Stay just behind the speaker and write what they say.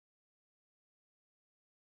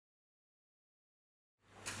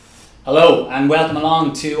Hello and welcome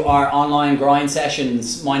along to our online grind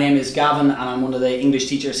sessions. My name is Gavin and I'm one of the English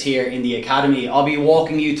teachers here in the Academy. I'll be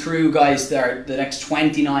walking you through, guys, the next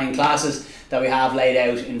 29 classes that we have laid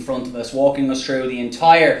out in front of us, walking us through the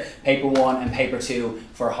entire Paper 1 and Paper 2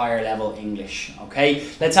 for higher level English. Okay,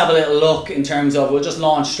 let's have a little look in terms of, we'll just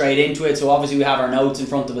launch straight into it. So obviously we have our notes in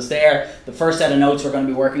front of us there. The first set of notes we're going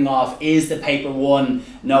to be working off is the Paper 1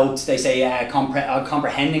 notes. They say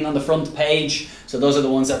comprehending on the front page. So those are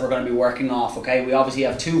the ones that we're going to be working off. Okay, we obviously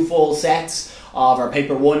have two full sets of our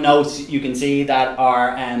Paper 1 notes. You can see that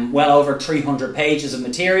are well over 300 pages of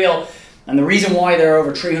material. And the reason why there are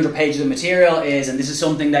over 300 pages of material is, and this is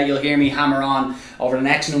something that you'll hear me hammer on over the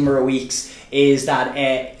next number of weeks, is that,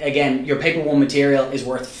 again, your Paper 1 material is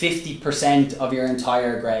worth 50% of your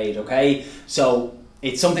entire grade, okay? So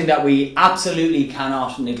it's something that we absolutely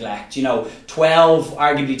cannot neglect. You know,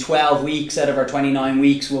 arguably 12 weeks out of our 29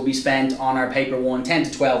 weeks will be spent on our Paper 1, 10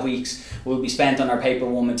 to 12 weeks will be spent on our Paper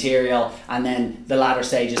 1 material, and then the latter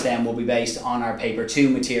stages then will be based on our Paper 2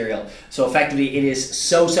 material. So effectively it is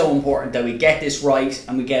so important that we get this right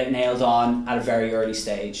and we get it nailed on at a very early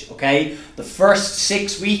stage, okay? The first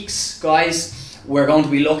 6 weeks, guys, we're going to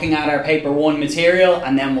be looking at our Paper 1 material,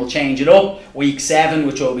 and then we'll change it up. Week 7,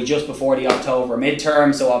 which will be just before the October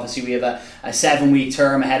midterm, so obviously we have a 7-week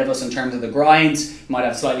term ahead of us in terms of the grinds. You might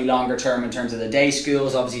have a slightly longer term in terms of the day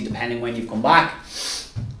schools, obviously depending when you've come back.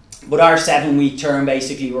 But our 7-week term,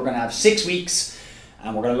 basically, we're going to have 6 weeks,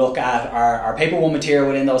 and we're going to look at our Paper 1 material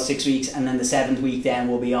within those 6 weeks, and then the 7th week then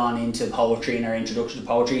we'll be on into poetry and our introduction to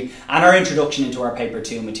poetry and our introduction into our Paper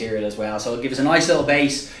 2 material as well. So it'll give us a nice little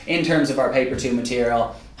base in terms of our Paper 2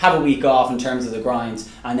 material, have a week off in terms of the grinds,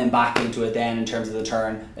 and then back into it then in terms of the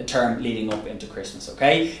term leading up into Christmas,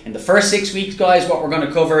 okay? In the first 6 weeks, guys, what we're going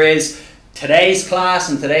to cover is today's class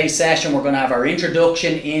and today's session. We're going to have our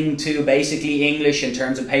introduction into basically English in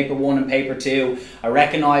terms of Paper 1 and Paper 2. I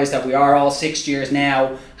recognise that we are all 6th years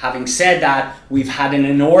now. Having said that, we've had an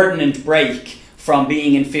inordinate break from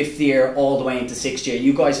being in 5th year all the way into 6th year.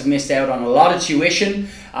 You guys have missed out on a lot of tuition.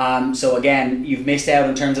 So again, you've missed out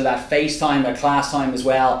in terms of that face time, that class time as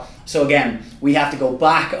well. So again, we have to go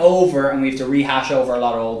back over and we have to rehash over a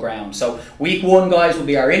lot of old ground. So week 1, guys, will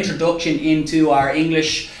be our introduction into our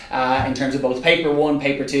English in terms of both Paper 1,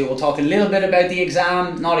 Paper 2. We'll talk a little bit about the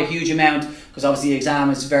exam, not a huge amount, because obviously the exam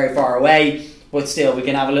is very far away, but still we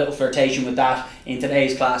can have a little flirtation with that in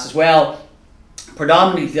today's class as well.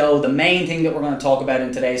 Predominantly though, the main thing that we're going to talk about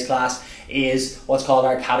in today's class is what's called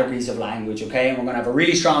our categories of language, okay? And we're going to have a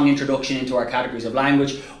really strong introduction into our categories of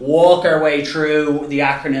language, walk our way through the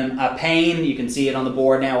acronym PAIN. You can see it on the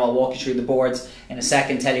board now. I'll walk you through the boards in a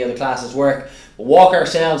second, tell you how the classes work. We'll walk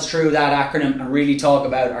ourselves through that acronym and really talk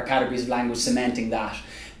about our categories of language, cementing that.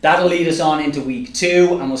 That'll lead us on into week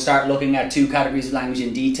 2, and we'll start looking at 2 categories of language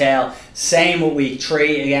in detail. Same with week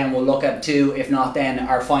 3. Again, we'll look at 2, if not then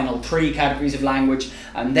our final 3 categories of language.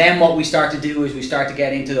 And then what we start to do is we start to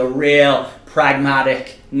get into the real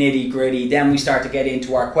pragmatic nitty gritty. Then we start to get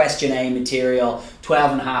into our question A material,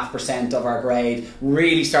 12.5% of our grade,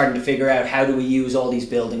 really starting to figure out how do we use all these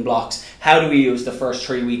building blocks, how do we use the first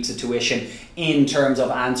 3 weeks of tuition in terms of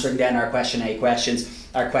answering then our question A questions,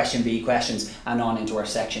 our question B questions, and on into our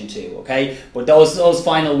section 2, okay? But those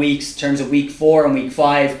final weeks, in terms of week 4 and week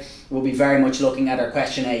 5, we'll be very much looking at our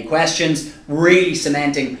question A questions, really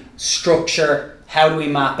cementing structure. How do we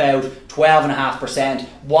map out 12.5%?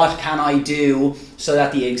 What can I do so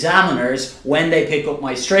that the examiners, when they pick up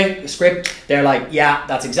my script, they're like, yeah,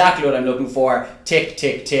 that's exactly what I'm looking for. Tick,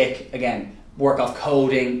 tick, tick. Again, work off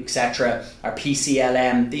coding, etc. Our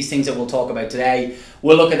PCLM, these things that we'll talk about today.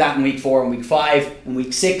 We'll look at that in week 4 and week 5. In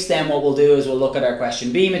week 6 then what we'll do is we'll look at our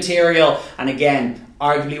question B material. And again,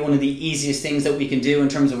 arguably one of the easiest things that we can do in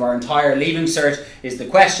terms of our entire Leaving Cert is the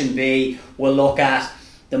question B. We'll look at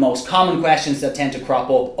the most common questions that tend to crop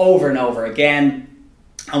up over and over again,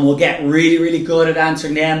 and we'll get really good at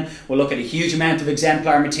answering them. We'll look at a huge amount of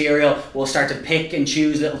exemplar material. We'll start to pick and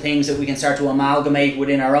choose little things that we can start to amalgamate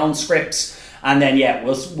within our own scripts, and then yeah,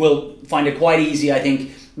 we'll find it quite easy, I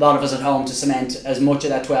think, a lot of us at home, to cement as much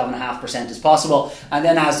of that 12.5% as possible. And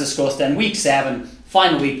then, as discussed, then week 7,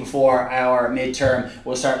 final week before our midterm,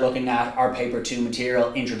 we'll start looking at our Paper 2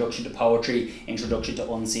 material, introduction to poetry, introduction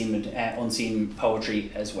to unseen poetry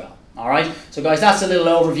as well. Alright, so guys, that's a little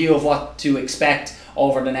overview of what to expect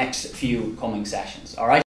over the next few coming sessions.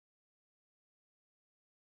 Alright.